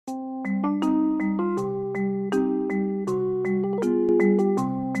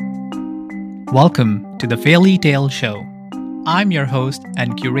Welcome to the Faily Tale Show. I'm your host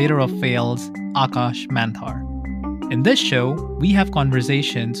and curator of fails, Akash Manthar. In this show, we have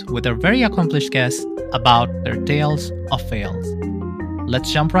conversations with our very accomplished guests about their tales of fails.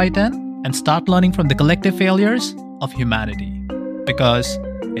 Let's jump right in and start learning from the collective failures of humanity, because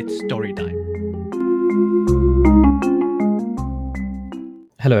it's story time.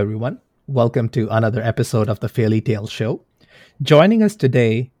 Hello, everyone. Welcome to another episode of the Faily Tale Show. Joining us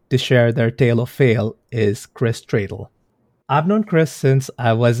today to share their tale of fail is Kris Treytl. I've known Kris since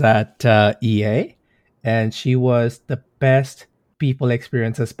I was at EA, and she was the best people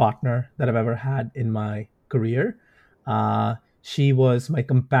experiences partner that I've ever had in my career. She was my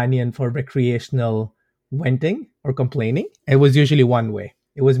companion for recreational venting or complaining. It was usually one way.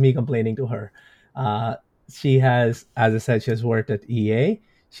 It was me complaining to her. She has, as I said, she has worked at EA.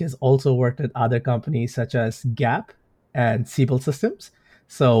 She has also worked at other companies such as Gap and Siebel Systems.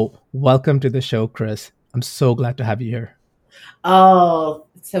 So welcome to the show, Kris. I'm so glad to have you here. Oh,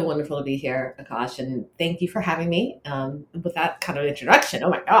 it's so wonderful to be here, Akash, and thank you for having me. With that kind of introduction, oh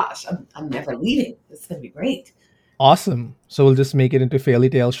my gosh, I'm never leaving. It's going to be great. Awesome. So we'll just make it into Faily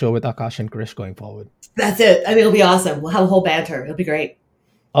Tale Show with Akash and Kris going forward. That's it. I mean, it'll be awesome. We'll have a whole banter. It'll be great.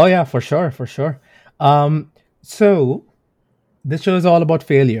 Oh yeah, for sure. So this show is all about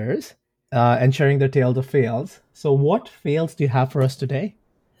failures and sharing their tales of fails. So what fails do you have for us today?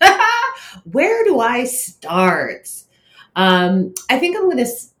 Where do I start? I think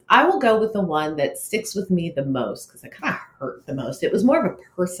I will go with the one that sticks with me the most because it kind of hurt the most. It was more of a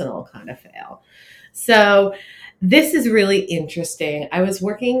personal kind of fail. So this is really interesting. I was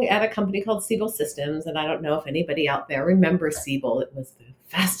working at a company called Siebel Systems, and I don't know if anybody out there remembers Siebel. It was the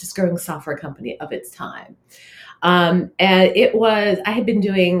fastest growing software company of its time. And I had been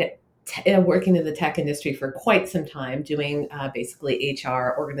working in the tech industry for quite some time, doing basically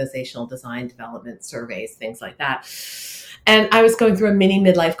HR, organizational design, development, surveys, things like that. And I was going through a mini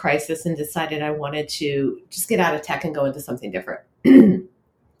midlife crisis and decided I wanted to just get out of tech and go into something different.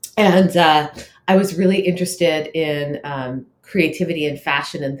 And I was really interested in creativity and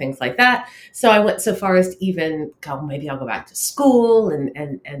fashion and things like that. So I went so far as to even go, maybe I'll go back to school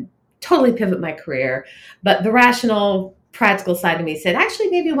and totally pivot my career. But the rational, practical side of me said, actually,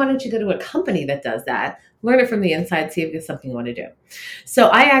 maybe why don't you go to a company that does that, learn it from the inside, see if it's something you want to do. So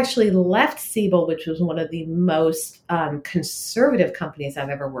I actually left Siebel, which was one of the most conservative companies I've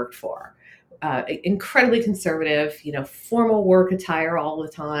ever worked for. Incredibly conservative, formal work attire all the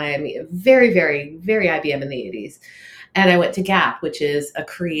time, very, very, very IBM in the 80s. And I went to Gap, which is a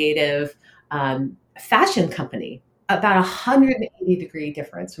creative fashion company, about 180-degree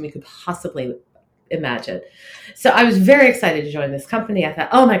difference from you could possibly imagine. So I was very excited to join this company. I thought,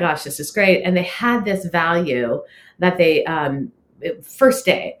 oh my gosh, this is great. And they had this value that they, first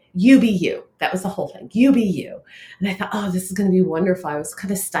day, you be you. That was the whole thing. You be you. And I thought, oh, this is going to be wonderful. I was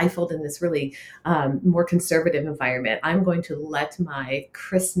kind of stifled in this really more conservative environment. I'm going to let my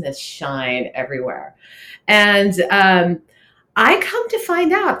Christmas shine everywhere. And I come to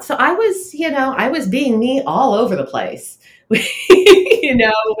find out. So I was being me all over the place, with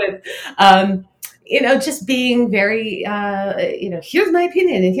just being very, here's my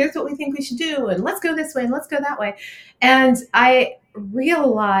opinion and here's what we think we should do. And let's go this way and let's go that way. And I didn't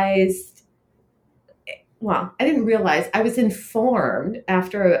realize, I was informed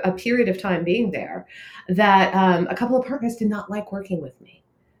after a period of time being there that a couple of partners did not like working with me.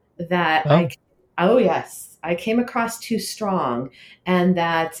 I came across too strong, and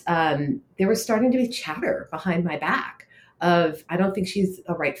that there was starting to be chatter behind my back of, I don't think she's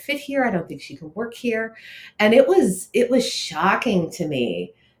a right fit here. I don't think she can work here. And it was shocking to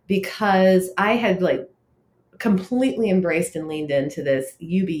me because I had completely embraced and leaned into this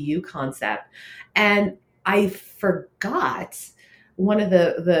UBU concept. And I forgot one of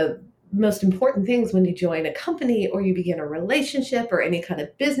the most important things when you join a company or you begin a relationship or any kind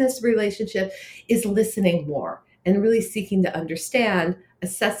of business relationship is listening more and really seeking to understand,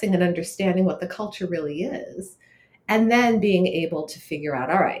 assessing and understanding what the culture really is. And then being able to figure out,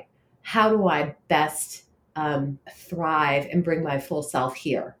 all right, how do I best thrive and bring my full self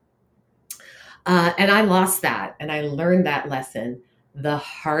here? And I lost that. And I learned that lesson the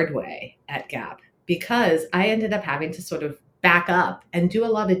hard way at Gap because I ended up having to sort of back up and do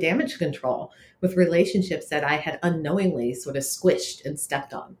a lot of damage control with relationships that I had unknowingly sort of squished and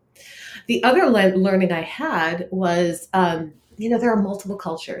stepped on. The other learning I had was, there are multiple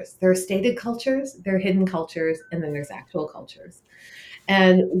cultures. There are stated cultures, there are hidden cultures, and then there's actual cultures.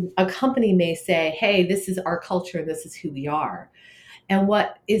 And a company may say, hey, this is our culture and this is who we are. And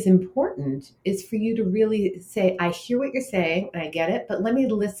what is important is for you to really say, I hear what you're saying and I get it, but let me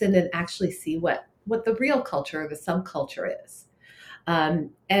listen and actually see what the real culture or the subculture is.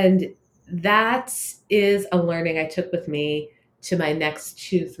 And that is a learning I took with me to my next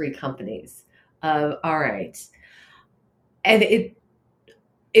 2, 3 companies of, all right. And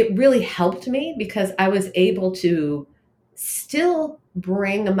it really helped me because I was able to still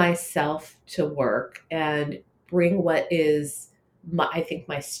bring myself to work and bring what is I think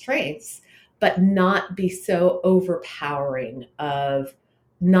my strengths, but not be so overpowering of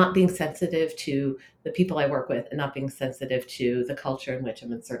not being sensitive to the people I work with and not being sensitive to the culture in which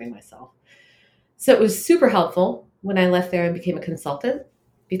I'm inserting myself. So it was super helpful when I left there and became a consultant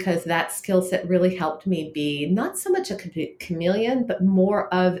because that skill set really helped me be not so much a chameleon, but more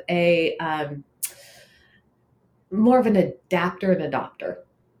of an adapter and adopter.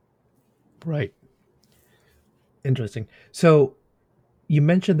 Right. Interesting. So you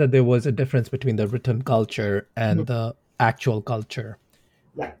mentioned that there was a difference between the written culture and the actual culture.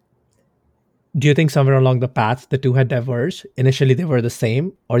 Yeah. Do you think somewhere along the path the two had diverged? Initially they were the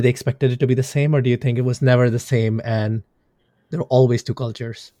same, or they expected it to be the same, or do you think it was never the same and there are always two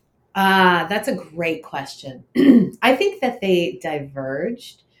cultures? That's a great question. I think that they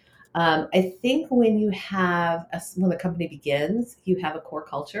diverged. I think when when a company begins, you have a core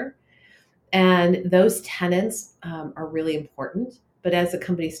culture, and those tenets are really important. But as the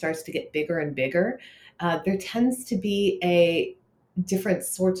company starts to get bigger and bigger, there tends to be a different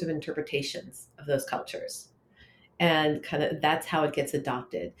sorts of interpretations of those cultures. And kind of that's how it gets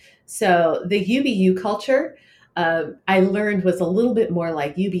adopted. So the UBU culture, I learned was a little bit more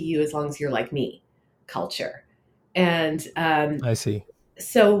like UBU as long as you're like me culture. And I see.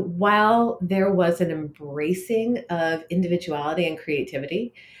 so while there was an embracing of individuality and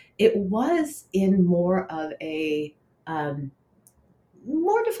creativity, it was in more of a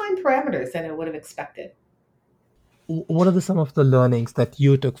more defined parameters than I would have expected. What are some of the learnings that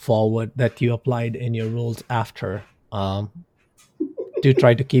you took forward that you applied in your roles after, to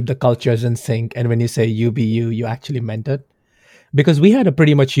try to keep the cultures in sync? And when you say UBU, you actually meant it? Because we had a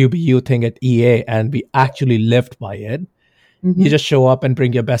pretty much UBU thing at EA and we actually lived by it. You Mm-hmm. just show up and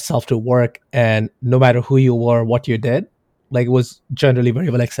bring your best self to work, and no matter who you were, what you did, like, it was generally very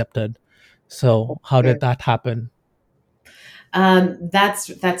well accepted. So how did Sure. that happen?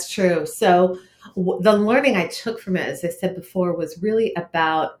 That's true. So the learning I took from it, as I said before, was really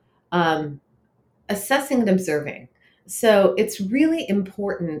about assessing and observing. So it's really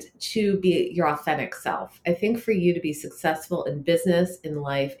important to be your authentic self. I think for you to be successful in business, in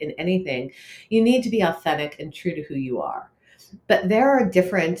life, in anything, you need to be authentic and true to who you are. But there are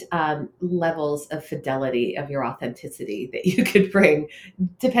different levels of fidelity of your authenticity that you could bring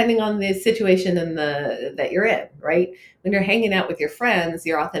depending on the situation and the that you're in, right? When you're hanging out with your friends,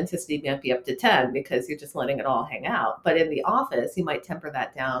 your authenticity might be up to 10 because you're just letting it all hang out. But in the office, you might temper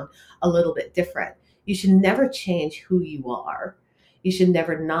that down a little bit different. You should never change who you are. You should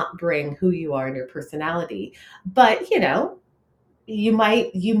never not bring who you are and your personality. But, you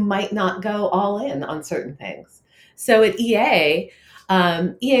might not go all in on certain things. So at EA,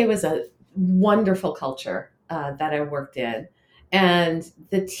 EA was a wonderful culture that I worked in, and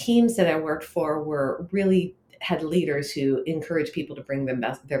the teams that I worked for were really had leaders who encouraged people to bring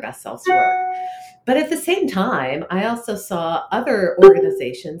their best selves to work. But at the same time, I also saw other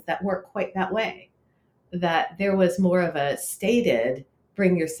organizations that weren't quite that way. That there was more of a stated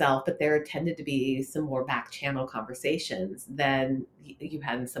bring yourself, but there tended to be some more back channel conversations than you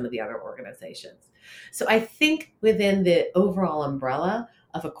had in some of the other organizations. So I think within the overall umbrella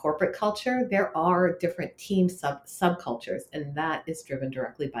of a corporate culture, there are different team subcultures, and that is driven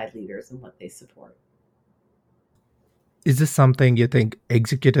directly by leaders and what they support. Is this something you think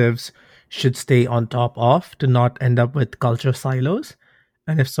executives should stay on top of to not end up with culture silos?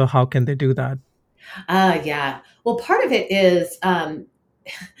 And if so, how can they do that? Yeah. Well, part of it is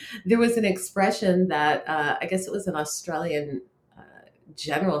there was an expression that I guess it was an Australian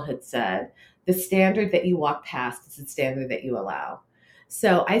general had said, the standard that you walk past is the standard that you allow.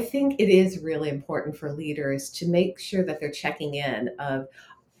 So I think it is really important for leaders to make sure that they're checking in of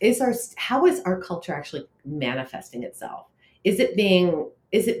how is our culture actually manifesting itself? Is it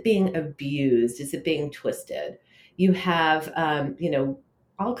being abused? Is it being twisted? You have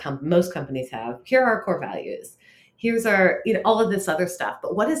most companies have, here are our core values. Here's our, all of this other stuff.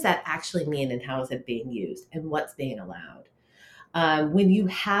 But what does that actually mean and how is it being used and what's being allowed? When you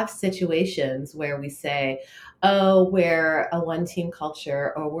have situations where we say, oh, we're a one team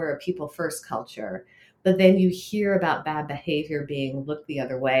culture or we're a people first culture, But then you hear about bad behavior being looked the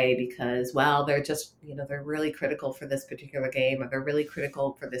other way because, well, they're just, they're really critical for this particular game, or they're really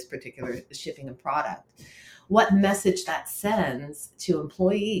critical for this particular shipping and product. What message that sends to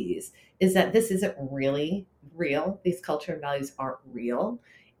employees is that this isn't really real. These culture and values aren't real.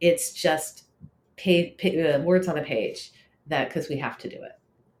 It's just words on a page, that because we have to do it.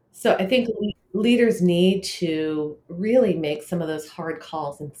 So I think leaders need to really make some of those hard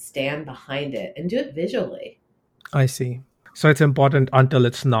calls and stand behind it and do it visually. I see. So it's important until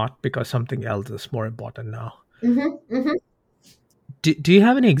it's not, because something else is more important now. Hmm. Hmm. Do you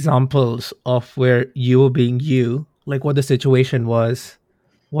have any examples of where you were being you, like what the situation was,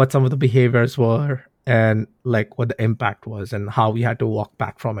 what some of the behaviors were, and like what the impact was, and how we had to walk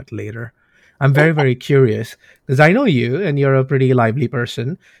back from it later? I'm very, very curious because I know you and you're a pretty lively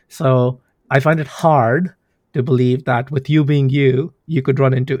person. So I find it hard to believe that with you being you, you could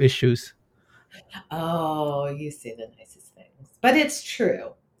run into issues. Oh, you say the nicest things, but it's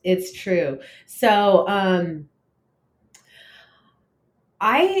true. It's true. So,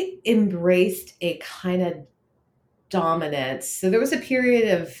 I embraced a kind of dominance. So there was a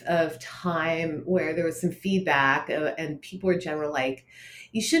period of time where there was some feedback, and people were general like,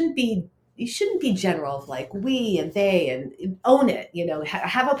 you shouldn't be you shouldn't be general of like we and they, and own it.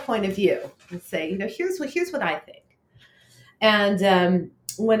 Have a point of view and say, here's what I think. And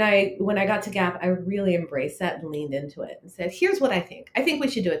when I got to Gap, I really embraced that and leaned into it and said, here's what I think. I think we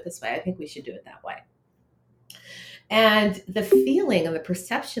should do it this way. I think we should do it that way. And the feeling and the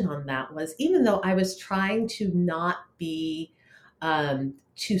perception on that was, even though I was trying to not be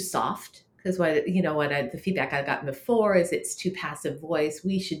too soft, because the feedback I've gotten before is it's too passive voice.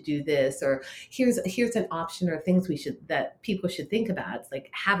 We should do this, or here's an option, or things that people should think about. It's like,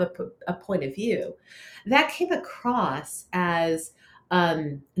 have a point of view. That came across as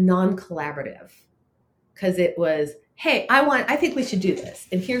non-collaborative, because it was, hey, I think we should do this,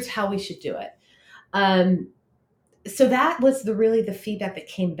 and here's how we should do it. So that was really the feedback that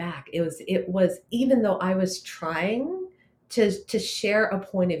came back. It was even though I was trying to share a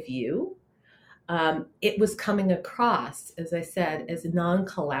point of view, it was coming across, as I said, as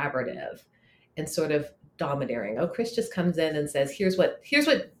non-collaborative and sort of domineering. Oh, Kris just comes in and says, here's what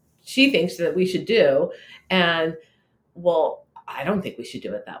she thinks that we should do, and, well, I don't think we should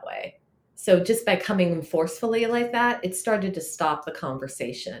do it that way. So just by coming forcefully like that, it started to stop the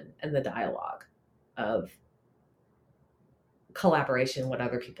conversation and the dialogue of collaboration, what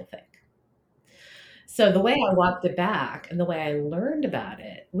other people think. So the way I walked it back and the way I learned about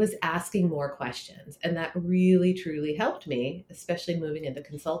it was asking more questions. And that really, truly helped me, especially moving into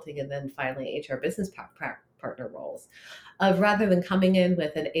consulting and then finally HR business partner roles, of rather than coming in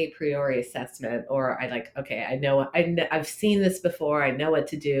with an a priori assessment, or okay, I've seen this before. I know what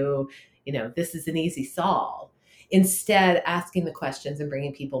to do. This is an easy solve. Instead, asking the questions and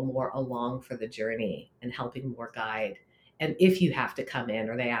bringing people more along for the journey and helping more guide. And if you have to come in,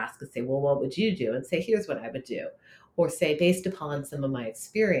 or they ask and say, well, what would you do? And say, here's what I would do. Or say, based upon some of my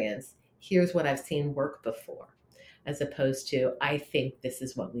experience, here's what I've seen work before, as opposed to, I think this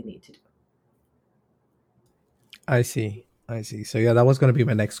is what we need to do. I see. I see. So yeah, that was going to be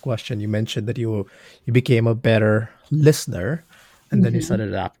my next question. You mentioned that you became a better listener, and then you Mm-hmm. started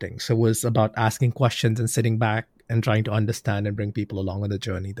adapting. So it was about asking questions and sitting back and trying to understand and bring people along on the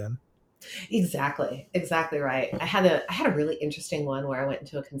journey then. Exactly right. I had a really interesting one where I went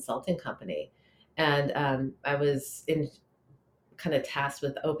into a consulting company, and I was in kind of tasked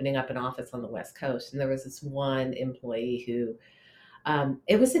with opening up an office on the West Coast, and there was this one employee who,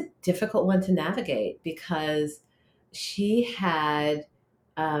 it was a difficult one to navigate because she had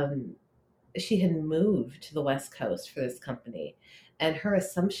um, she had moved to the West Coast for this company, and her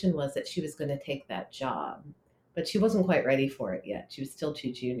assumption was that she was going to take that job, but she wasn't quite ready for it yet. She was still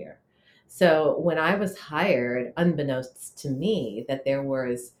too junior. So when I was hired, unbeknownst to me, that there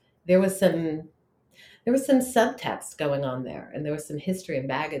was some subtext going on there, and there was some history and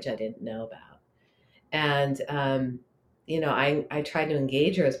baggage I didn't know about. And I tried to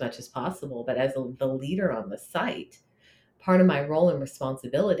engage her as much as possible, but as the leader on the site, part of my role and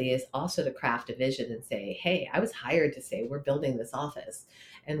responsibility is also to craft a vision and say, hey, I was hired to say we're building this office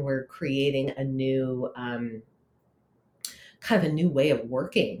and we're creating a new kind of a new way of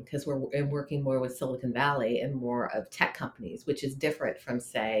working, because we're working more with Silicon Valley and more of tech companies, which is different from,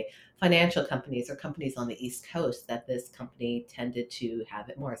 say, financial companies or companies on the East Coast that this company tended to have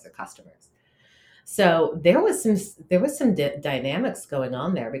it more as their customers. So there was some dynamics going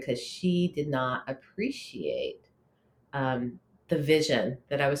on there because she did not appreciate the vision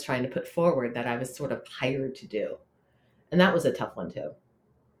that I was trying to put forward, that I was sort of hired to do. And that was a tough one too.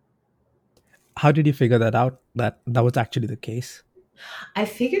 How did you figure that out, that that was actually the case? I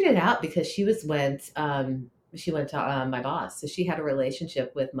figured it out because she went to my boss, so she had a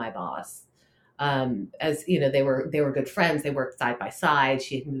relationship with my boss. As you know, they were good friends. They worked side by side.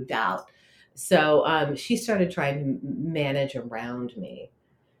 She had moved out, so she started trying to manage around me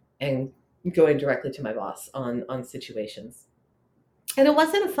and going directly to my boss on situations. And it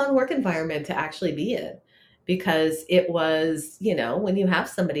wasn't a fun work environment to actually be in because it was, when you have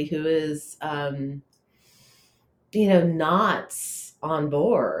somebody who is not on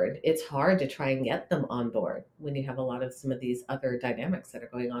board, it's hard to try and get them on board when you have a lot of some of these other dynamics that are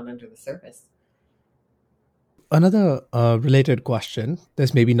going on under the surface. Another related question,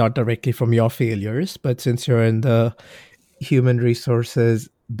 this maybe not directly from your failures, but since you're in the human resources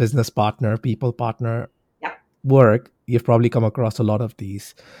business partner, people partner Yeah. work, you've probably come across a lot of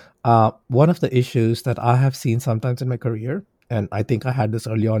these. One of the issues that I have seen sometimes in my career, and I think I had this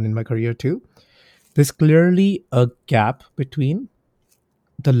early on in my career too, there's clearly a gap between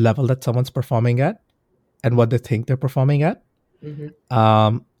the level that someone's performing at and what they think they're performing at, Hmm.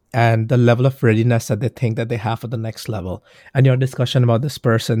 um, and the level of readiness that they think that they have for the next level. And your discussion about this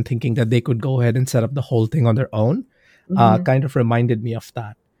person thinking that they could go ahead and set up the whole thing on their own Hmm. kind of reminded me of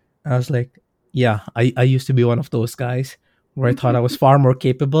that. And I was like, yeah, I used to be one of those guys where I thought I was far more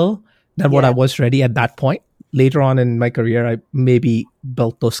capable than what I Yeah. was ready at that point. Later on in my career, I maybe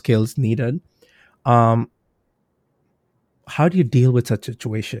built those skills needed. Um, how do you deal with such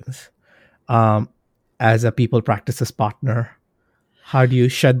situations um, as a people practices partner? How do you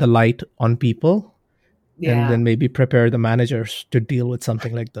shed the light on people and Yeah. then maybe prepare the managers to deal with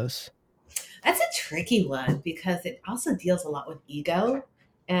something like this? That's a tricky one because it also deals a lot with ego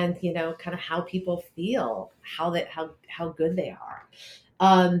and, kind of how people feel, how good they are.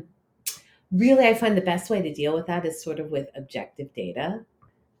 Um, Really, I find the best way to deal with that is sort of with objective data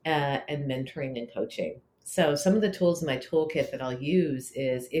and mentoring and coaching. So, some of the tools in my toolkit that I'll use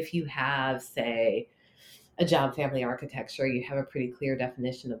is if you have, say, a job family architecture, you have a pretty clear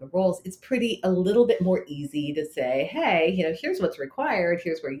definition of the roles. It's a little bit more easy to say, hey, here's what's required,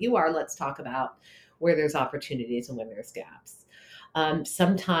 here's where you are. Let's talk about where there's opportunities and when there's gaps.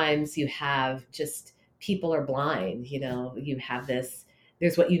 Sometimes you have just people are blind, you have this,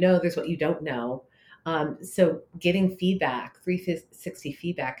 there's what you know, there's what you don't know. So getting feedback, 360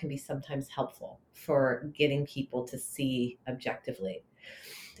 feedback can be sometimes helpful for getting people to see objectively.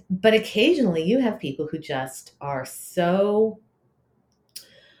 But occasionally you have people who just are so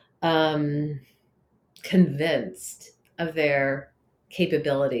um, convinced of their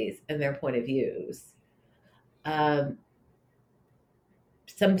capabilities and their point of views. Um,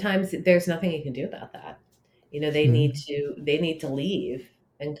 Sometimes there's nothing you can do about that. They need Mm. to leave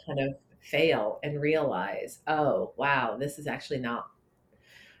and kind of fail and realize, oh wow, this is actually not,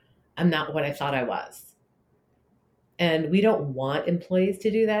 I'm not what I thought I was. And we don't want employees to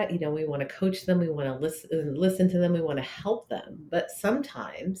do that. We want to coach them, we want to listen to them, we want to help them. But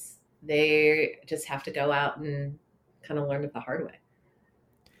sometimes they just have to go out and kind of learn it the hard way.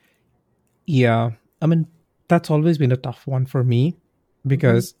 Yeah, I mean, that's always been a tough one for me Hmm.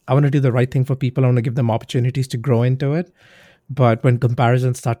 because I want to do the right thing for people. I want to give them opportunities to grow into it. But when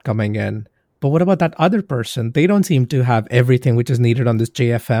comparisons start coming in, but what about that other person? They don't seem to have everything which is needed on this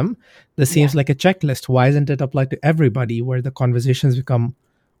JFM. This Yeah. seems like a checklist. Why isn't it applied to everybody where the conversations become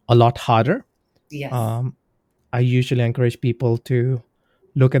a lot harder? Yes. Um, I usually encourage people to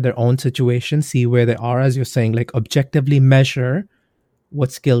look at their own situation, see where they are, as you're saying, like objectively measure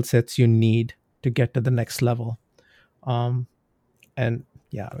what skill sets you need to get to the next level. Um, and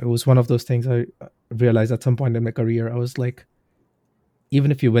yeah, it was one of those things I realized at some point in my career. I was like,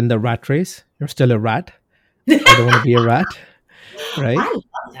 even if you win the rat race, you're still a rat. I don't want to be a rat, right? I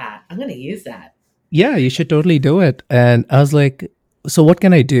love that. I'm going to use that. Yeah, you should totally do it. And I was like, so what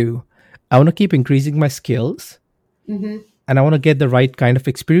can I do? I want to keep increasing my skills Hmm. and I want to get the right kind of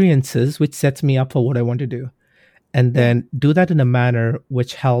experiences, which sets me up for what I want to do. And Yeah. then do that in a manner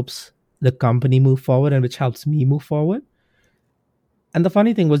which helps the company move forward and which helps me move forward. And the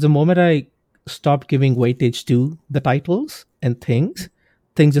funny thing was, the moment I stopped giving weightage to the titles and things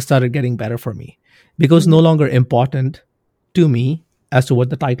just started getting better for me because no Hmm. longer important to me as to what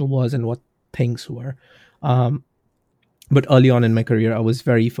the title was and what things were. Um, but early on in my career, I was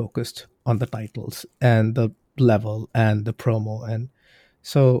very focused on the titles and the level and the promo. And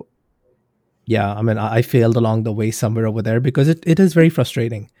so, yeah, I mean, I failed along the way somewhere over there because it is very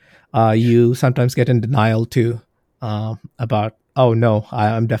frustrating. You sometimes get in denial too about, oh no,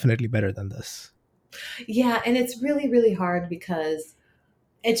 I'm definitely better than this. Yeah. And it's really, really hard because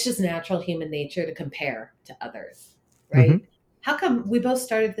it's just natural human nature to compare to others, Hmm. right? how come we both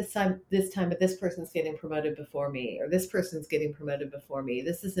started this time, but this person's getting promoted before me, or this person's getting promoted before me?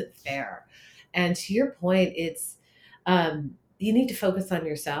 This isn't fair. And to your point, it's you need to focus on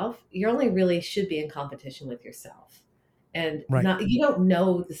yourself. You only really should be in competition with yourself, and Right. not you don't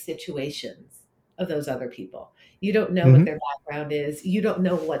know the situations of those other people. You don't know what Hmm. their background is. You don't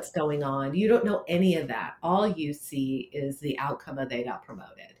know what's going on. You don't know any of that. All you see is the outcome of they got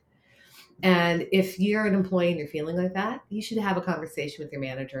promoted. And if you're an employee and you're feeling like that, you should have a conversation with your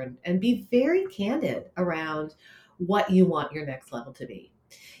manager and be very candid around what you want your next level to be.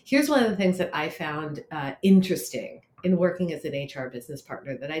 Here's one of the things that I found interesting in working as an HR business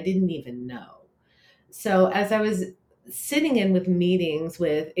partner that I didn't even know. So, as I was sitting in with meetings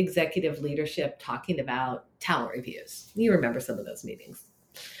with executive leadership talking about talent reviews, you remember some of those meetings.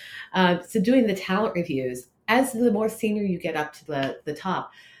 So, doing the talent reviews, as the more senior you get up to the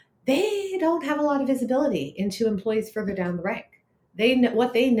top, they don't have a lot of visibility into employees further down the rank. They know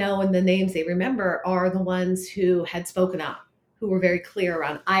what they know, and the names they remember are the ones who had spoken up, who were very clear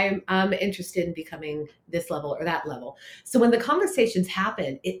around I'm interested in becoming this level or that level. So when the conversations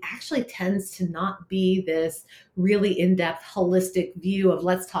happen, it actually tends to not be this really in-depth holistic view of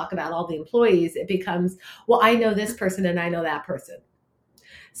let's talk about all the employees. It becomes, well, I know this person and I know that person.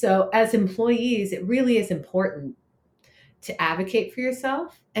 So as employees, it really is important to advocate for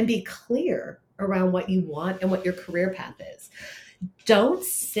yourself and be clear around what you want and what your career path is. Don't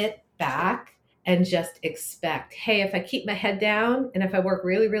sit back and just expect, hey, if I keep my head down and if I work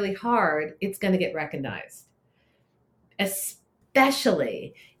really, really hard, it's going to get recognized,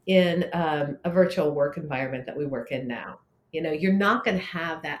 especially in a virtual work environment that we work in now. You're not going to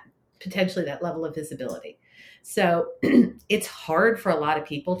have that potentially that level of visibility. So it's hard for a lot of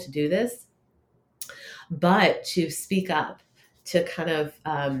people to do this, but to speak up, to kind of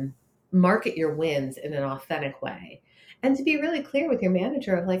market your wins in an authentic way, and to be really clear with your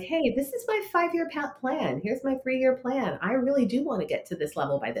manager of like, hey, this is my 5-year plan. Here's my 3-year plan. I really do want to get to this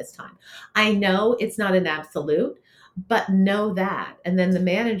level by this time. I know it's not an absolute, but know that. And then the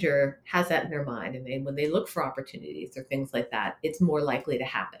manager has that in their mind. And when they look for opportunities or things like that, it's more likely to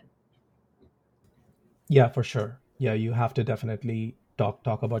happen. Yeah, for sure. Yeah, you have to definitely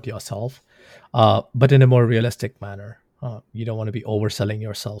talk about yourself, but in a more realistic manner. You don't want to be overselling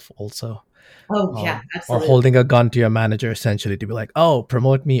yourself also, Oh, yeah, or absolutely. holding a gun to your manager essentially to be like, oh,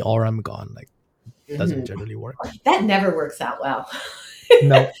 promote me or I'm gone. Like, doesn't Mhm. generally work. That never works out well.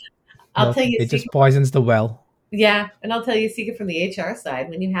 No, I'll no, tell you a it just secret. poisons the well. Yeah, and I'll tell you a secret from the HR side.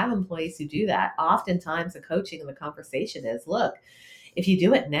 When you have employees who do that, oftentimes the coaching and the conversation is, look, if you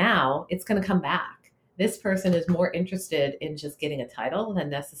do it now, it's going to come back. This person is more interested in just getting a title than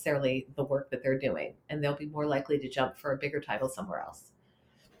necessarily the work that they're doing, and they'll be more likely to jump for a bigger title somewhere else.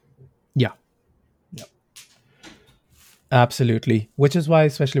 Yeah, yeah, absolutely. Which is why,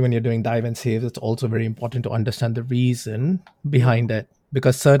 especially when you're doing dive and save, it's also very important to understand the reason Mhm. behind it,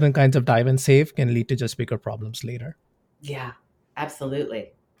 because certain kinds of dive and save can lead to just bigger problems later. Yeah,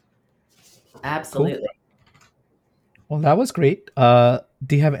 absolutely. Cool. Absolutely. Well, that was great. Do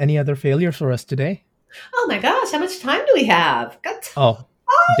you have any other failures for us today? Oh my gosh, how much time do we have? Got Oh,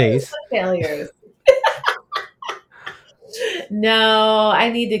 tons days. of failures. No, I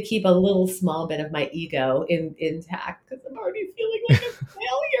need to keep a little small bit of my ego intact because I'm already feeling like a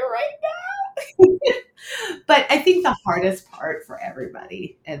failure right now. But I think the hardest part for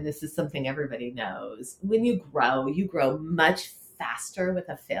everybody, and this is something everybody knows, when you grow much faster with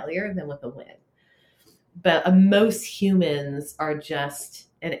a failure than with a win. But most humans are just,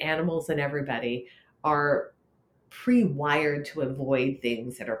 and animals and everybody are pre-wired to avoid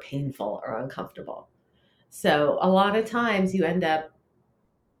things that are painful or uncomfortable. So a lot of times you end up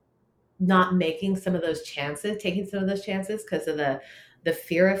not making some of those chances, taking some of those chances because of the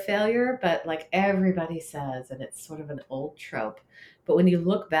fear of failure. But like everybody says, and it's sort of an old trope, but when you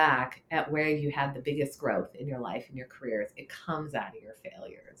look back at where you had the biggest growth in your life and your careers, it comes out of your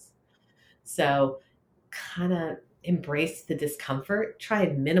failures. So kind of embrace the discomfort, try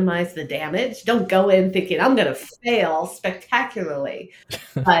and minimize the damage. Don't go in thinking I'm going to fail spectacularly,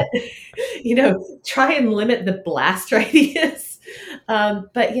 but try and limit the blast radius.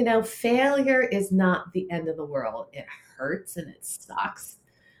 But failure is not the end of the world. It hurts and it sucks,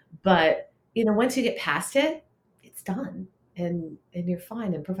 but once you get past it, it's done, and you're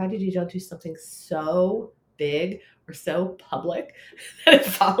fine. And provided you don't do something so big or so public that it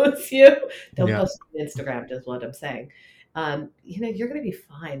follows you, don't Yeah. post on Instagram. Is what I'm saying. You're going to be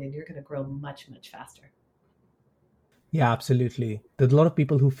fine, and you're going to grow much, much faster. Yeah, absolutely. There's a lot of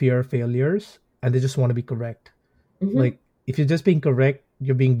people who fear failures and they just want to be correct. Hmm. Like, if you're just being correct,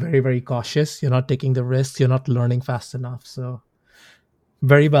 you're being very, very cautious. You're not taking the risks. You're not learning fast enough. So,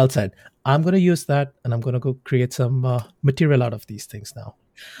 Very well said. I'm going to use that and I'm going to go create some material out of these things now.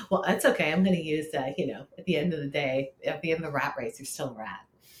 Well, that's okay. I'm going to use that. At the end of the day, at the end of the rat race, you're still a rat.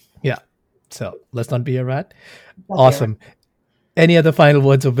 Yeah. So let's not be a rat. Don't be a rat. Awesome. Any other final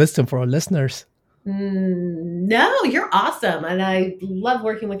words of wisdom for our listeners? No, you're awesome. And I love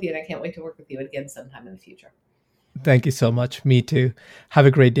working with you. And I can't wait to work with you again sometime in the future. Thank you so much. Me too. Have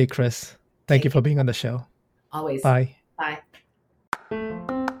a great day, Kris. Thank you for being on the show. Always. Bye. Bye.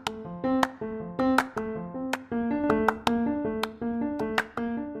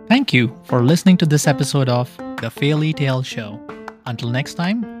 Thank you for listening to this episode of The Fairy Tale Show. Until next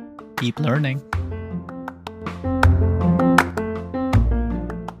time, keep learning.